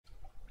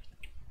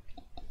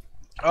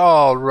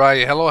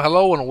Alright,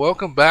 hello, and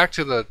welcome back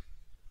to the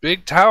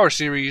Big Tower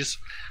series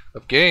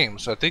of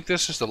games. I think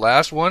this is the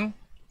last one.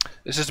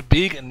 This is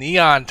Big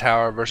Neon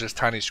Tower versus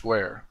Tiny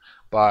Square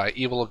by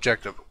Evil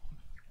Objective.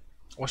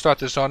 We'll start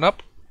this on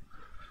up.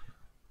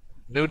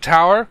 New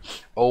tower,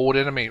 old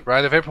enemy.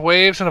 Ride the vapor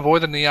waves and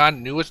avoid the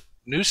neon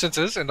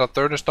nuisances in the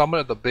third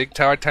installment of the Big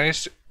Tower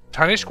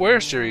Tiny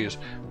Square series.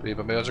 Believe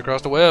in millions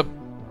across the web.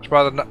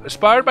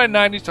 Inspired by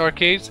 90s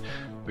arcades,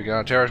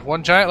 Begun Terror is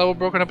one giant level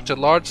broken up into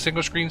large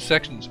single-screen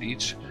sections.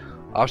 Each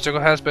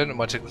obstacle has been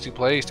meticulously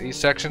placed. Each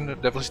section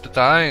devilishly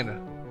designed.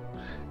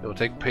 It will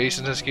take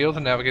patience and skill to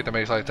navigate the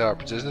maze-like tower.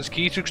 Precision is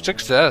key to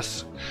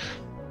success.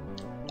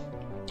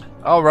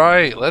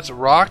 Alright, let's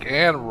rock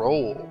and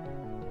roll.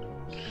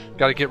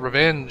 Gotta get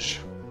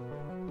revenge.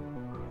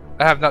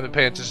 I have not been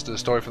paying attention to the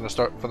story from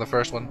the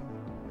first one.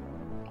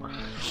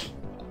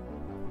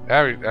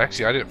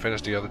 Actually, I didn't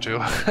finish the other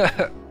two.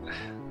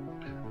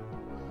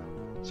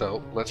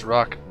 So, let's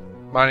rock.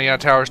 My neon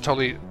tower is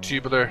totally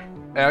tubular.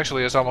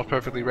 Actually, it's almost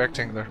perfectly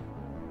rectangular.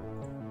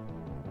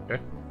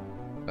 Okay.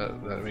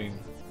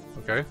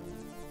 Okay.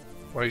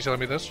 Why are you telling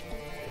me this?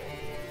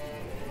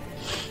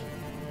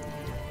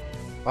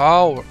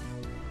 Oh.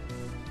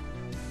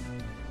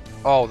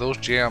 Oh, those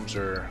jams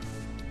are...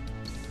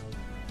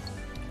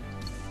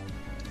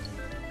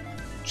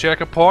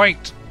 Check a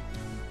point!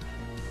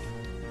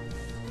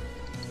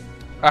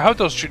 I hope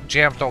those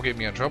jams don't get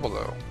me in trouble,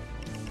 though.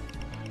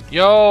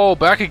 Yo,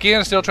 back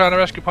again, still trying to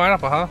rescue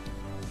Pineapple, huh?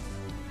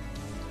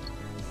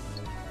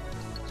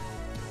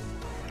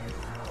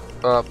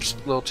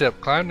 Little tip.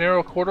 Climb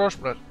narrow corridors,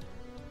 but...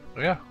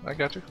 Yeah, I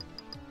got you.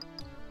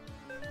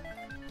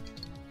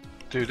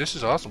 Dude, this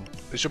is awesome.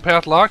 Is your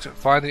path locked?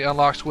 Find the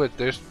unlocked switch.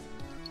 There's...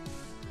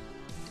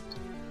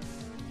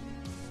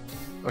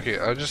 Okay,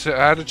 I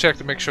had to check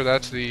to make sure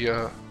that's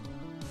the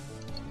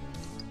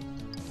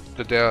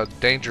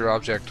danger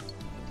object.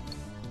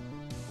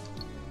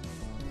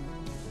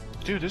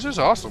 Dude, this is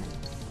awesome.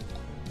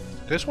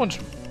 This one's...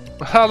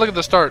 Look at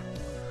the start.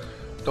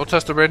 Don't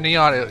touch the red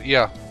neon.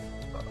 Yeah.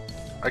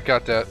 I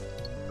got that.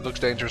 It looks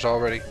dangerous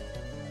already.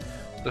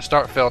 The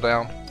start fell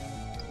down.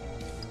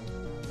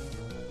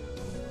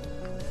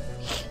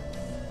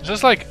 It's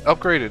just like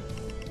upgraded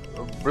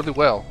really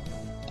well.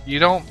 You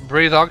don't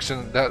breathe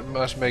oxygen, that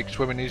must make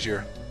swimming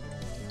easier.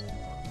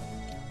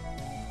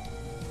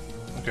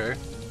 Okay.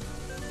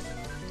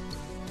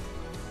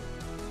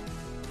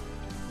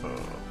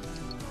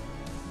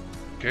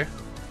 Okay.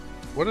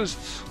 What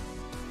is...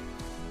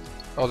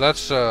 Oh,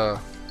 that's a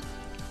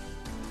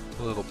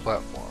little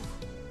platform.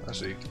 I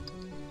see.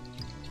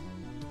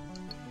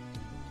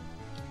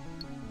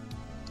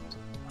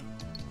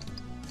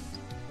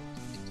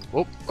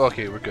 Oh,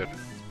 okay, we're good.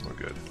 We're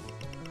good.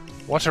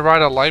 Once I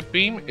ride a light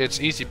beam, it's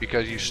easy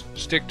because you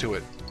stick to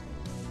it.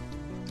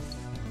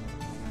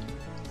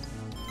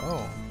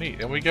 Oh, neat.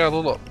 And we got a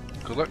little...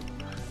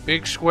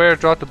 Big square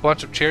dropped a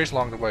bunch of cherries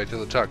along the way to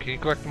the top. Can you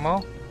collect them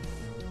all?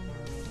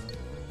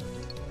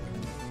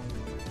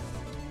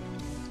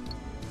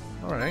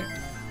 Alright.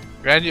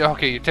 And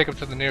okay, you take them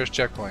to the nearest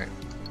checkpoint.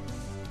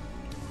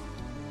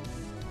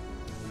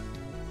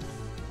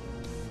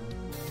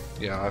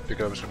 Yeah, I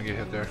figured I was going to get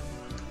hit there.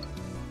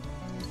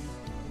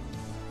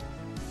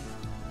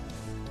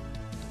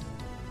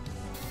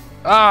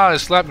 Ah, it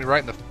slapped me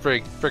right in the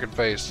friggin'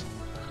 face.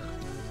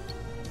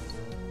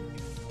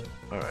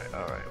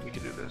 Alright, we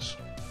can do this.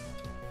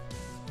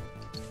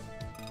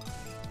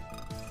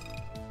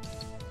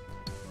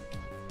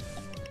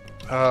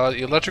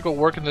 The electrical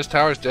work in this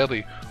tower is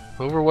deadly.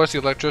 Whoever was the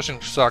electrician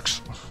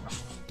sucks.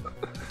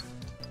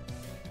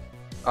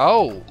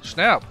 Oh,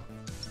 snap.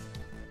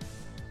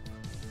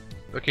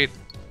 Okay.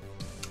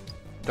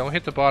 Don't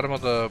hit the bottom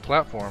of the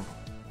platform.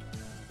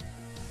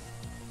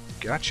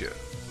 Gotcha.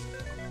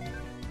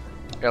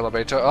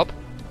 Elevator up.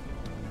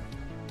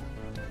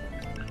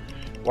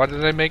 Why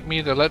did they make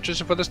me the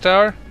electrician for this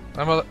tower?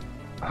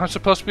 I'm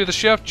supposed to be the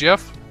chef,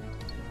 Jeff.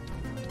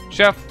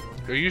 Chef.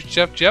 Are you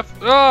Chef Jeff?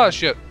 Oh,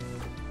 shit.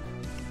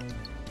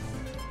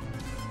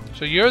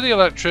 So you're the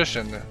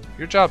electrician.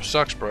 Your job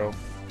sucks, bro.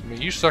 I mean,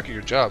 you suck at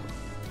your job.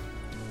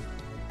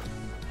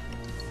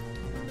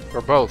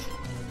 Or both.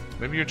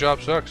 Maybe your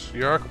job sucks.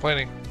 You are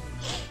complaining.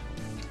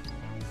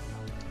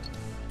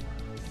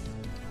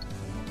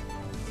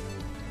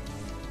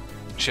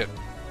 Shit.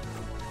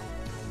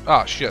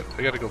 Ah, shit.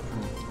 I gotta go.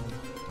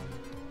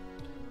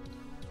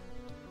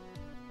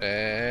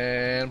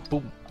 And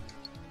boom.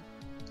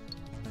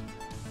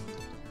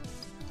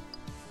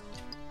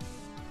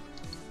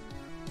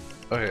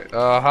 Okay,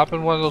 hop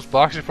in one of those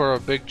boxes for a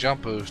big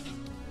jump boost.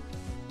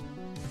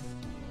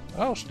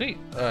 Oh, it's neat.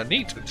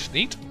 Neat. It's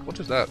neat? What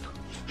is that?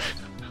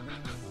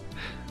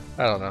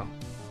 I don't know.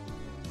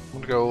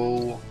 I'm gonna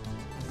go...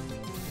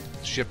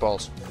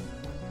 shitballs.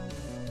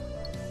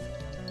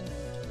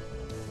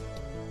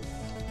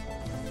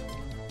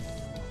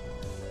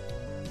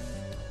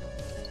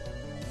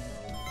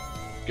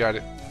 Got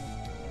it.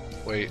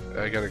 Wait,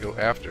 I gotta go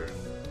after.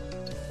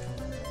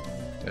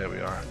 There we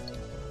are.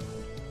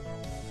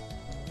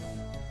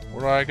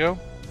 Where do I go?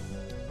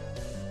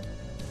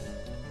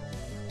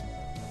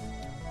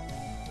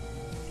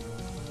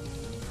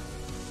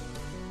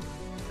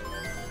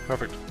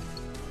 Perfect.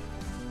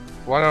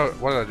 Why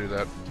did I do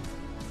that?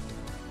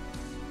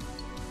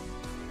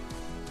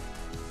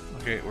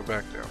 Okay, we're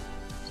back down.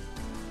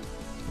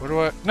 Where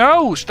do I...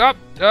 No! Stop!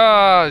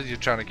 Ah, you're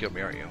trying to kill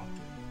me, aren't you?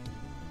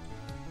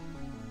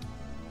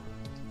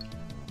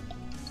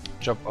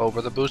 Jump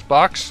over the boost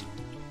box.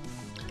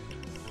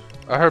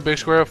 I heard Big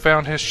Square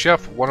found his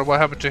chef. Wonder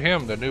what happened to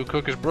him. The new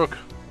cook is Brooke.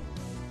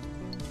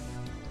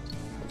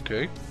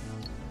 Okay.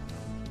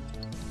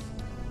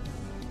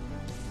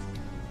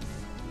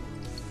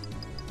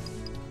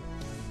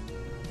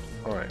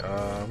 Alright,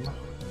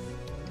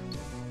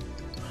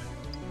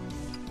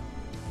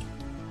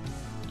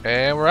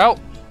 and we're out.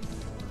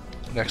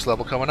 Next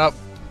level coming up.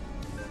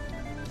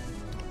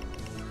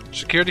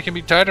 Security can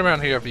be tight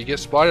around here. If you get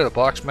spotted, a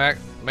box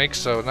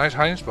makes a nice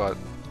hiding spot.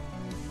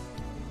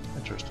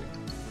 Interesting.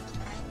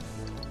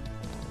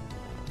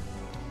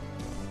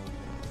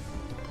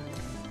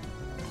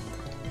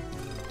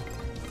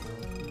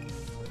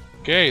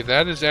 Okay,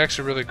 that is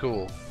actually really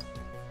cool.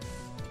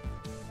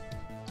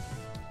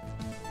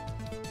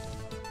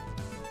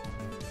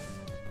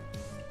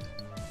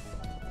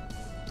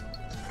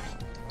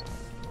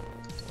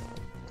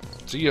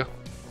 See ya.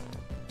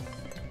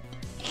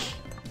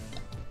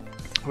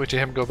 Wait till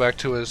him go back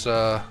to his,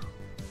 no,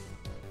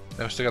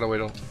 still gotta wait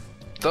on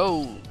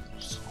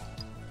those.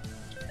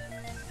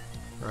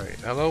 Alright,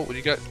 hello, what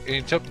you got?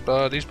 Any tip?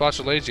 These bots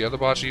are lazy. Other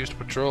bots are used to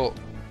patrol.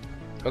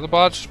 Other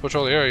bots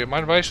patrol the area. My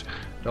advice,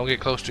 don't get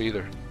close to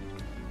either.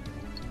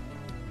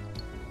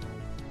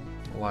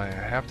 Why, I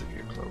have to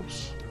get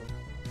close.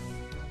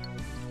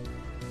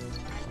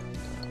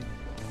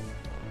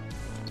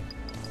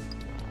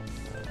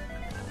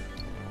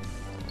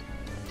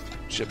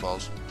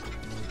 Shitballs.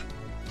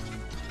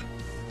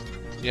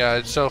 Yeah,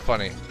 it's so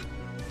funny.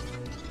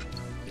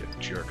 You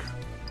jerk.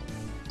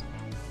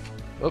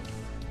 Oop.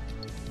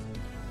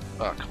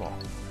 Oh, come on.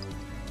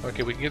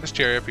 Okay, we can get this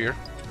cherry up here.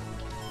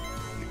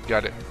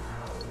 Got it.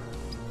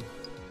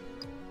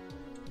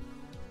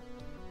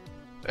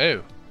 Oh.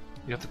 You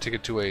have to take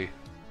it to a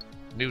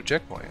new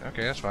checkpoint.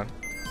 Okay, that's fine.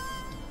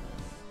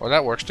 Well,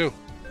 that works too.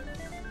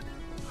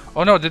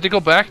 Oh no, did they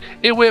go back?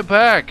 It went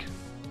back!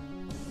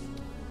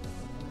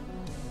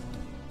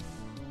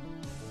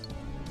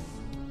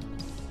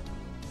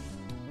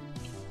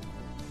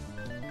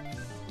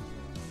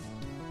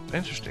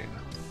 Interesting.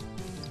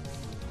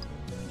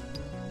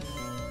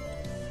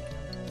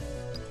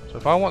 So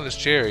if I want this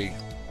cherry,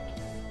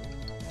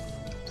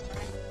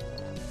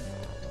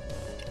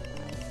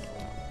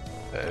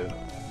 oh,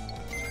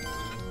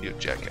 you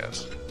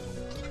jackass!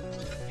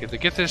 Okay, to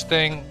get this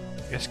thing,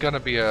 it's gonna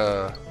be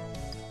a.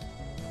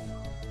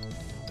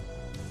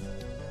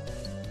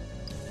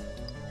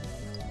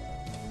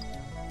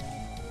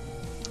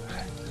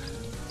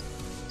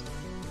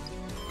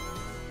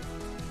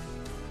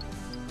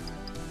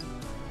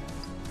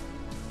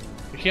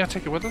 We can't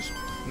take it with us?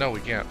 No, we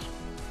can't.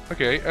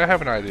 Okay, I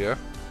have an idea.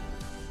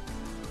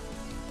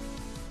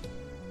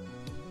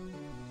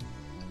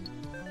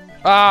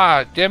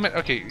 Ah, damn it.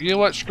 Okay, you know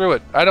what? Screw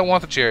it. I don't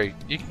want the cherry.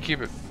 You can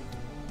keep it.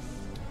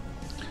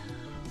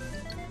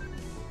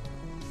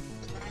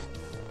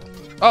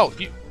 Oh,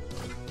 you...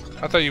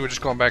 I thought you were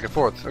just going back and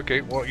forth.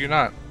 Okay, well, you're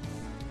not.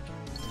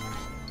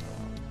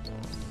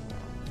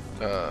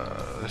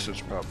 This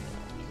is a problem.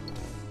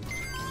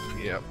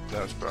 Yep,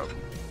 that was a problem.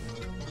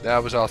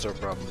 That was also a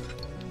problem.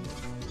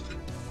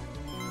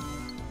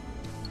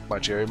 My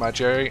cherry, my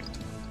cherry.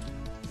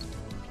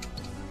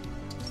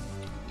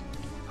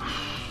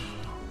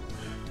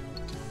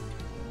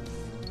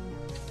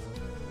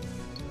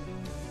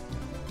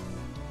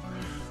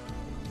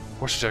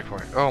 What's the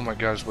checkpoint? Oh my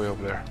god, it's way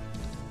over there.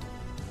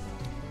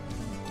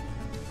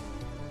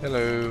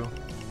 Hello.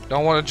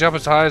 Don't want to jump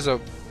as high as a...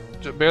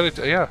 barely...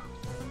 yeah.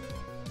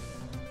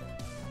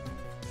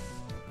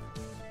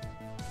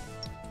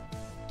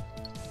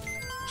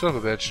 Son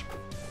of a bitch.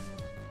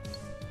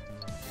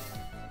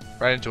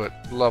 Right into it.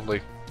 Lovely.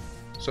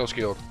 So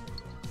skilled.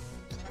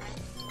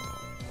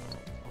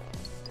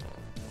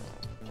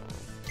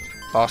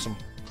 Awesome.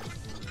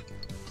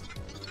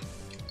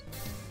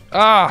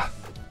 Ah!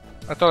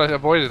 I thought I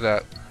avoided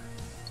that.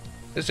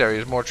 This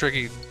area is more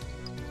tricky.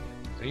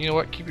 You know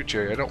what? Keep your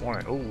cherry. I don't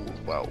want it. Oh,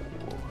 wow.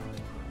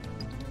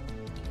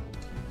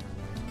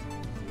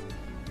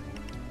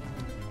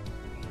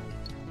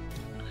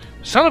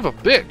 Son of a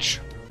bitch!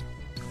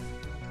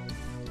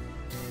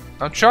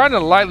 I'm trying to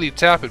lightly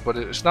tap it, but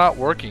it's not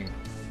working.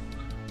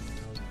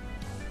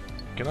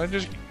 Can I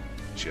just...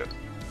 shit.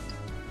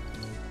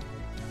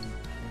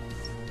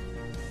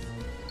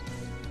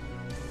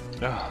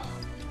 Ah.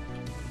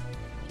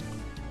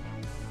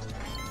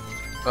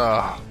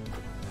 Ah.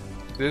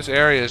 This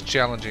area is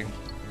challenging.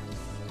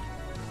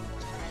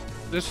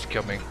 This is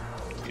coming.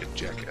 You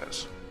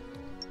jackass.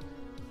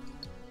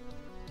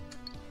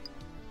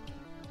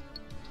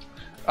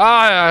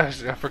 Ah, I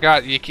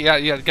forgot. You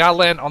gotta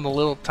land on the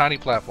little tiny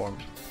platform.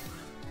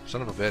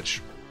 Son of a bitch.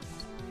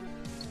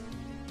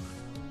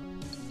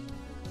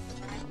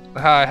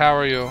 Hi, how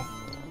are you?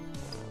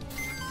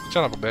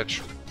 Son of a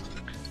bitch.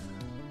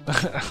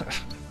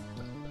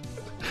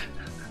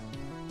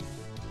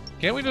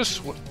 Can't we just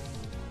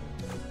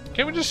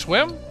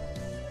swim?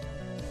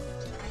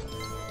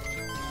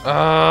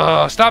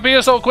 Stop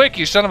being so quick,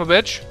 you son of a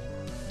bitch.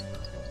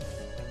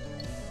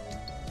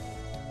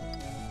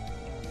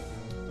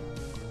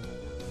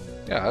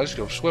 Yeah, I'll just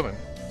go swimming.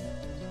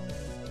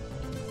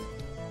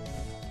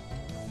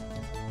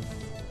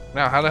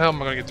 Now, how the hell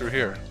am I gonna get through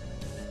here?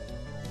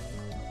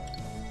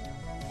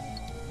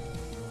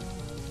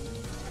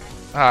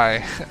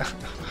 Hi.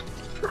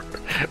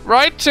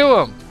 Right to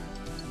him!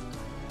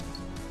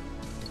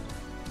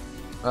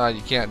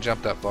 You can't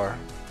jump that far.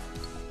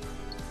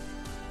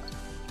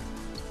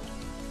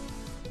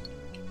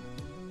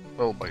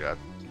 Oh my god.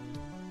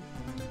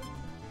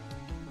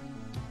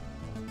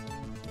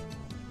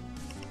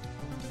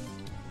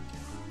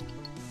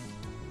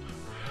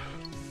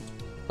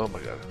 Oh my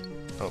god.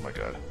 Oh my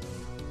god.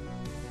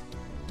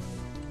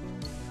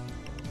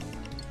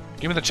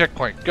 Give me the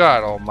checkpoint.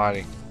 God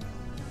almighty.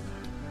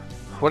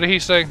 What did he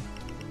say?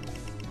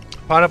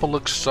 Pineapple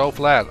looks so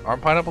flat.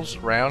 Aren't pineapples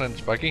round and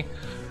spiky?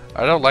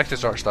 I don't like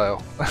this art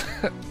style.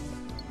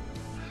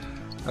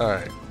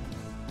 Alright.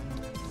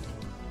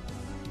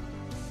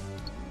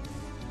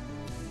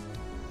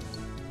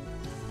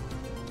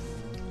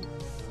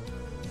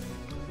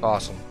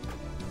 Awesome.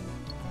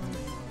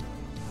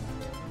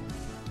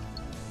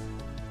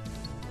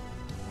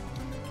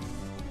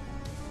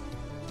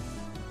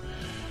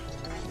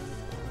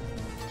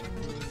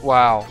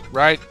 Wow,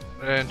 right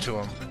into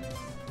him.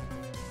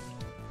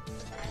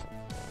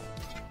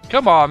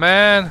 Come on,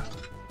 man.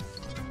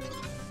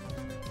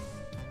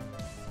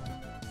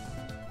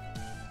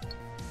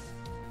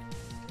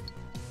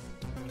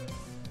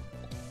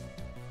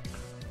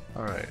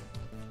 All right.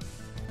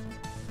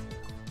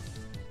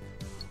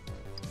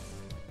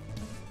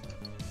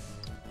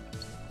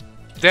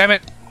 Damn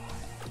it.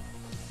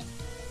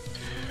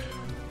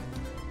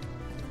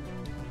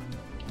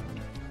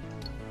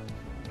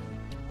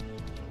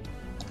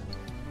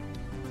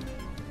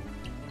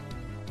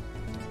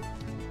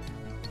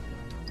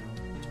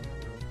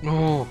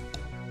 Oh.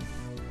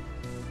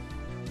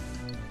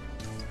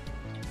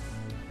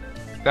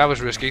 That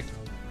was risky.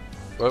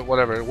 But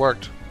whatever, it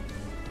worked.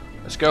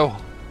 Let's go.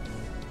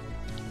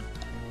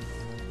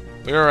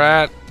 We're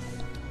at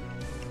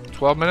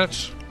 12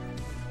 minutes.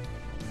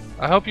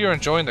 I hope you're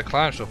enjoying the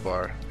climb so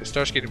far. It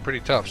starts getting pretty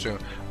tough soon.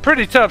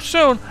 Pretty tough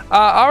soon?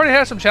 I already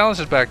had some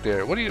challenges back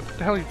there. What the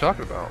hell are you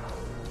talking about?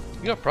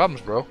 You got problems,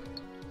 bro.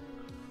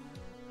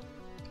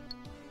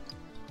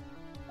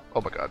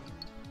 Oh my god.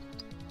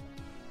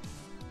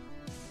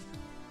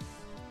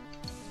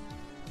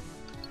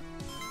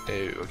 Oh,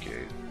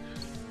 okay.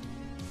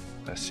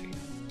 Let's see.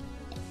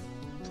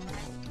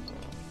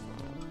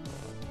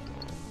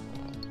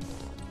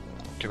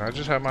 Can I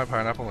just have my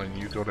pineapple and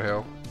you go to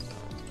hell?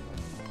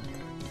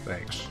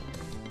 Thanks.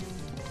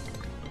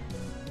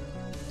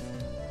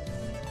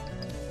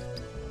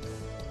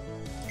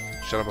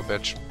 Shut up, a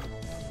bitch.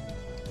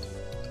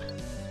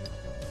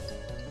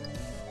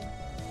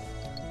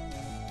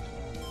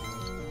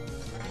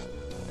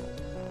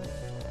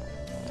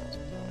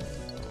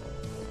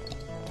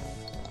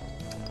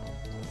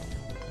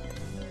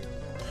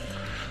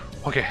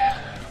 Okay.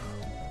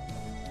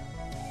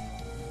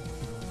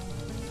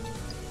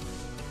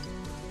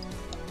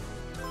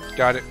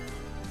 Got it.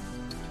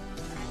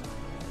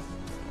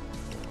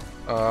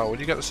 What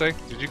do you got to say?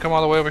 Did you come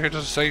all the way over here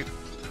just to say?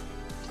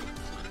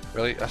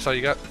 Really? That's all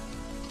you got?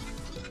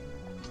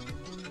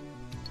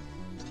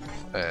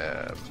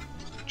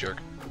 Jerk.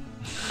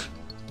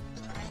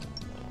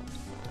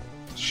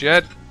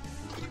 Shit.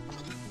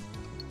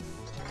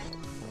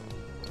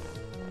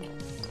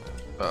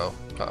 Uh-oh.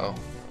 Uh-oh.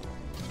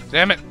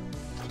 Damn it!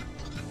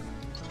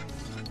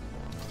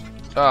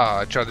 Ah,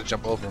 I tried to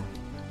jump over him.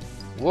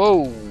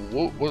 Whoa!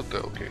 What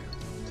the? Okay.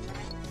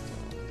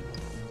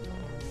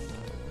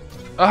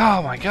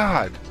 Oh my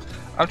god!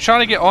 I'm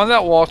trying to get on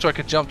that wall so I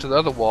could jump to the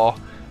other wall,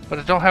 but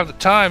I don't have the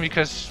time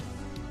because,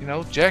 you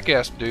know,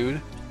 jackass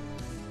dude.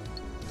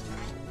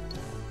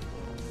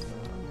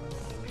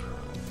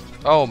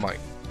 Oh my.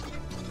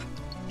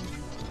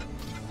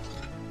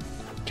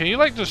 Can you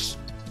like just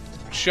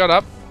shut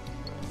up?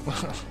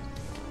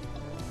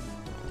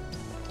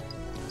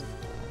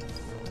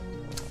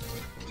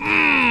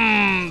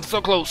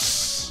 So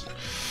close.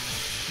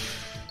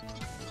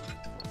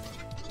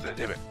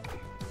 Damn it.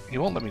 He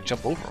won't let me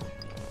jump over him.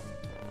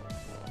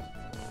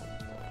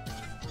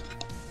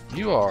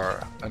 You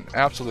are an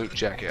absolute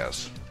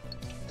jackass.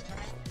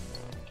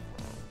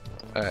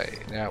 Hey,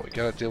 now we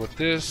gotta deal with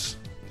this.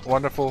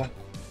 Wonderful.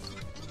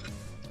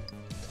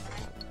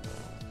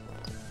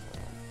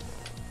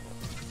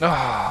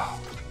 Ah.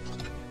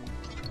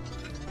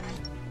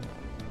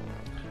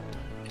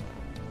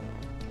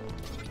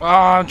 Oh,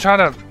 I'm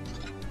trying to.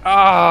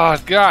 Oh,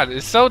 God,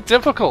 it's so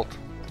difficult.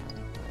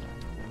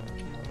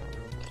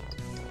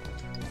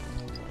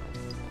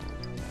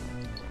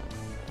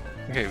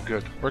 Okay,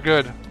 good. We're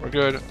good. We're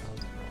good.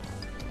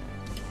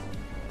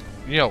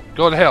 You know,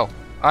 go to hell.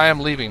 I am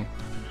leaving.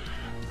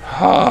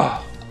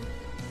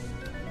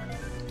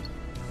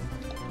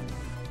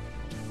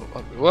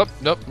 Whoop,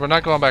 nope, we're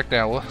not going back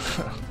down.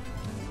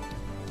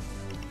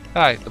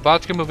 Hi, the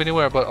bots can move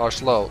anywhere but are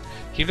slow.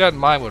 Keep that in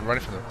mind when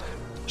running from them.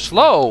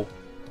 Slow?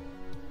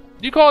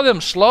 You call them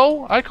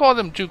slow? I call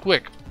them too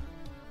quick.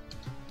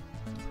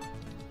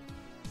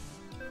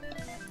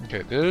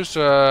 Okay, there's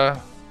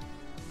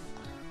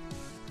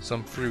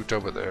some fruit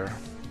over there.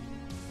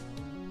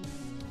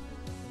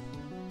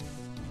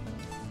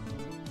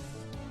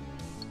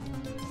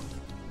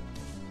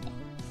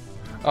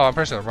 Oh, I'm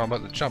pressing the wrong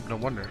button to jump, no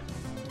wonder.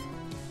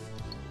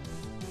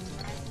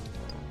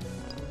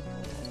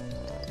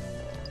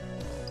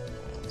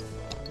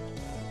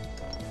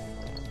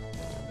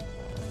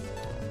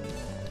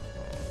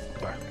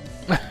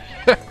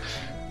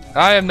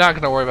 I am not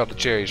going to worry about the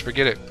cherries.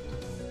 Forget it.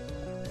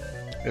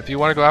 If you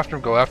want to go after them,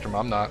 go after them.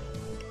 I'm not.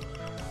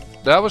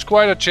 That was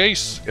quite a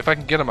chase. If I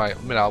can get them, I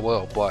mean, I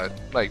will. But,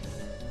 like,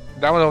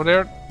 that one over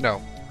there?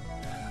 No.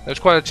 It was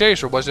quite a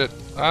chase, or was it?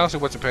 I honestly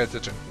wasn't paying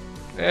attention.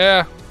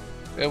 Yeah.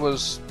 It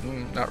was...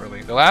 not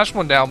really. The last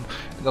one down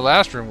in the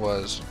last room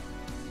was...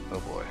 Oh,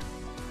 boy.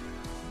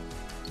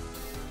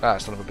 Ah,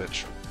 son of a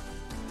bitch.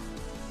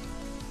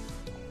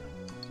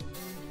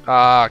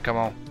 Ah, come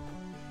on.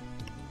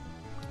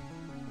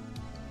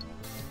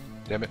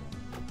 Damn it.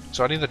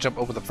 So I need to jump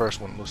over the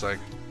first one, looks like.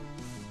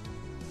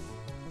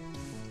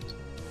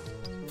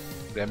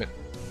 Damn it.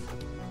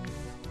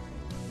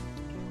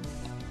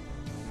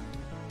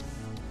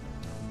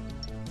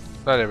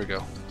 Oh, there we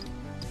go.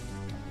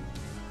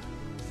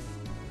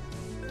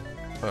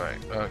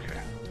 Alright, okay.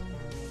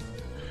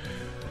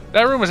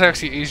 That room was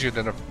actually easier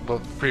than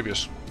the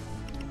previous.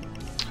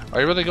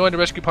 Are you really going to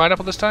rescue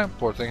Pineapple this time?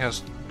 Poor thing has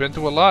been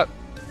through a lot.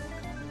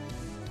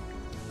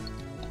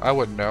 I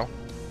wouldn't know.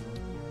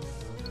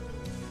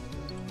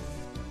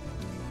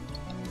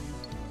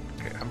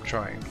 I'm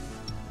trying.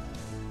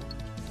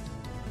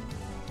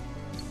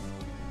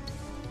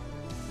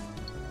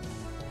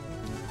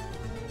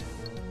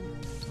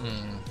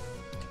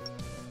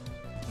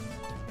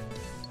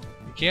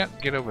 You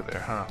can't get over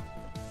there, huh?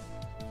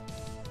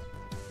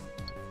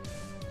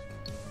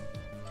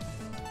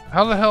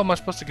 How the hell am I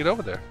supposed to get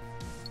over there?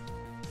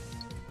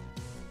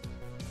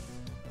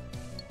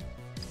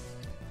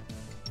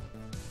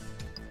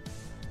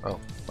 Oh,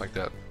 like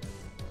that.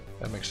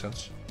 That makes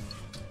sense.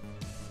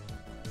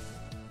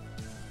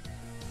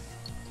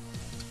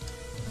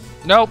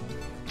 Nope!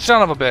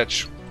 Son of a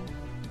bitch!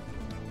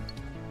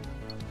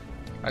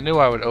 I knew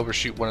I would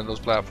overshoot one of those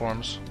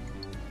platforms.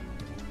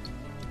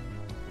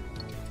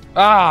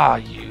 Ah,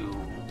 you!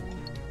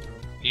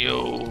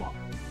 You!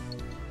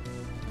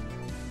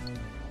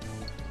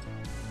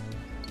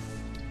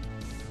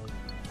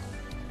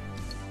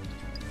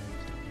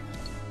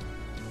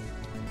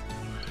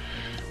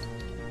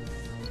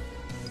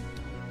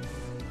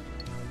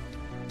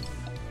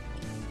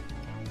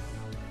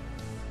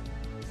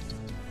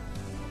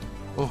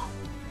 Oh.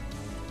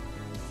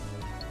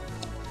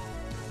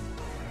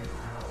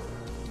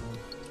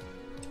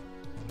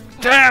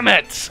 Damn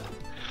it!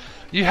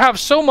 You have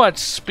so much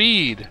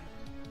speed.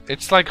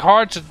 It's like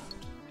hard to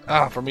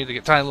for me to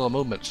get tiny little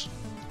movements.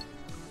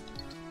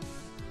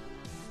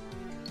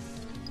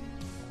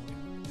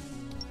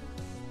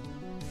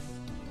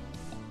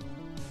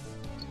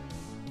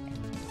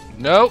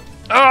 Nope.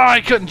 Oh, I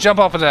couldn't jump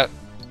off of that.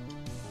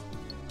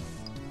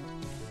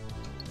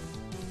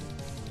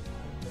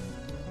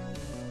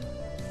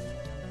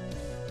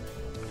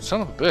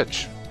 Son of a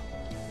bitch.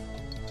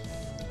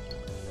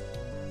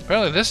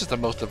 Apparently this is the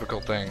most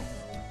difficult thing.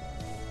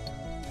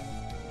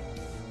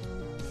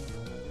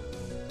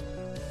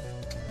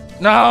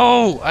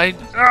 No! I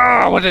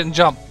didn't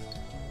jump.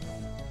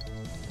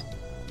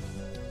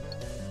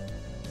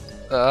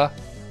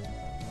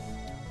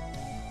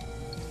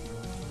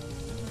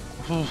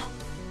 Whew.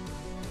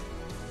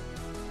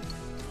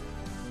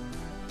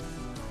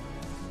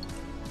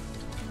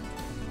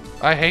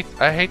 I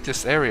hate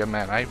this area,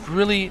 man. I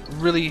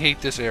really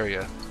hate this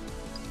area.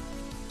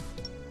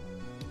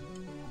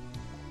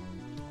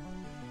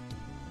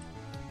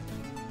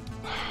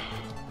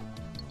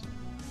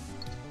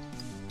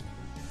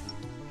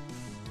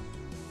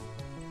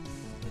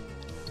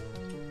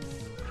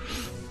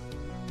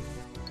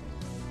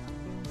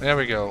 There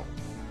we go.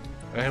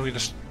 And we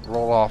just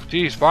roll off.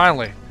 Jeez,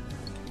 finally.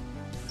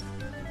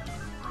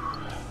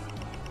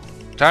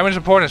 Timing is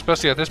important,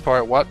 especially at this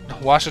part. What?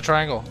 Watch the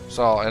triangle.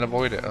 Saw and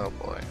avoid it. Oh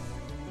boy.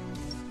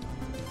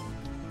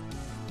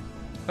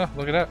 Huh,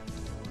 look at that.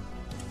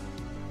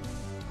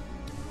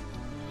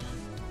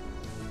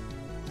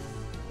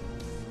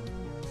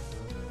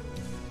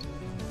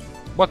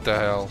 What the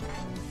hell?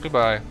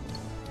 Goodbye.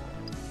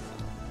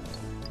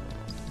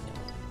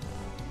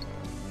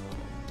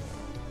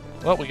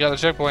 Well, we got a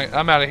checkpoint.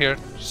 I'm out of here.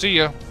 See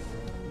ya.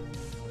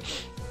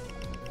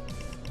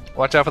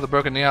 Watch out for the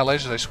broken neon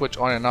lasers. They switch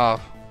on and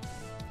off.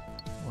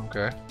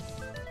 Okay.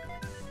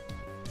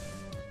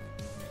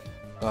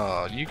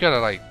 Oh, you gotta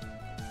like...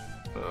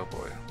 Oh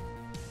boy.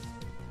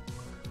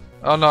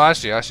 Oh no, I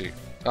see. Oh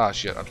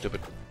shit, I'm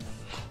stupid.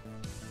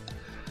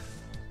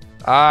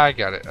 I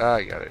got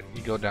it.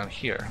 You go down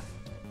here.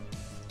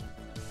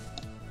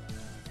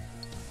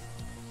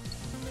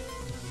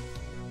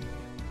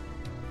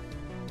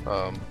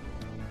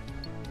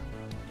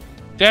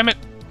 Damn it!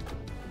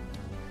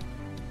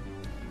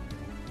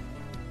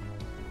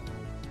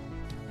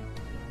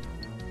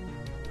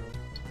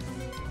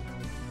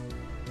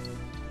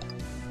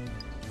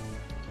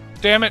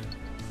 Damn it!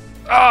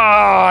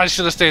 Ah, I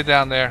should have stayed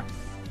down there.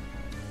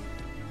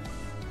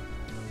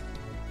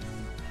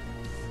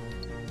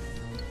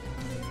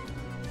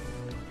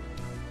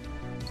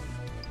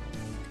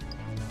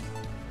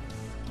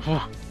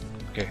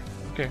 Okay,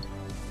 okay.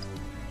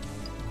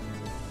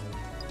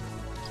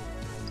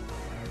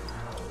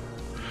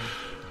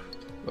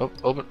 Oh,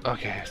 open.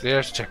 Okay,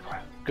 there's the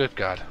checkpoint. Good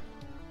God.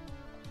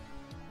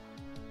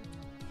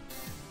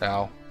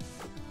 Ow.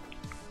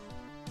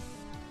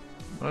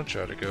 I'm gonna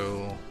try to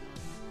go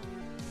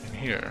in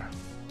here.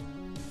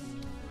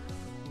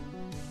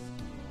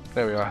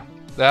 There we are.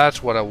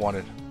 That's what I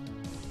wanted.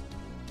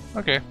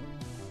 Okay.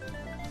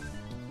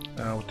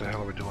 Now, what the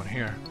hell are we doing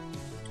here?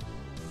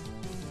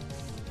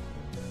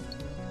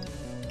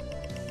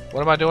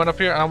 What am I doing up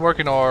here? I'm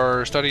working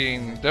or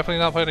studying. Definitely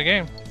not playing the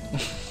game.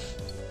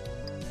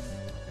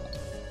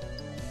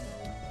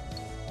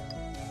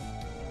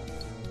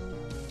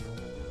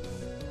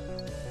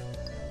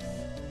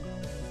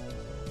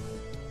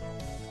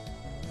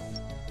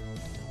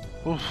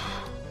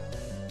 Oof.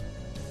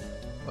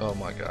 Oh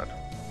my God.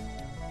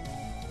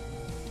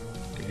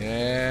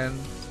 Again.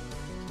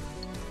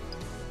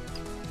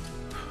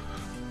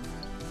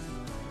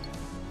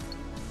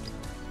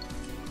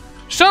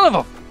 Son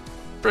of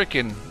a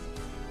freaking.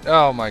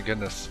 Oh my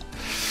goodness.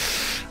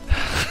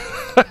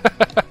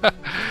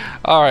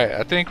 Alright,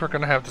 I think we're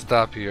gonna have to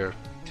stop here.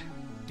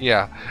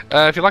 Yeah.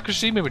 If you like what you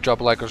see, maybe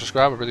drop a like or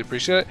subscribe. I really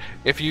appreciate it.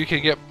 If you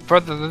can get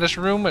further than this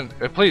room, and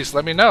please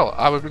let me know.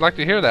 I would like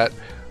to hear that.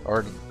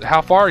 Or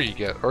how far you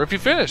get. Or if you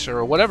finish.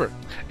 Or whatever.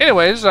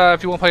 Anyways,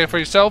 if you want to play it for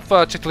yourself,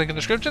 check the link in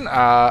the description.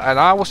 And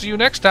I will see you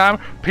next time.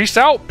 Peace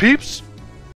out, peeps.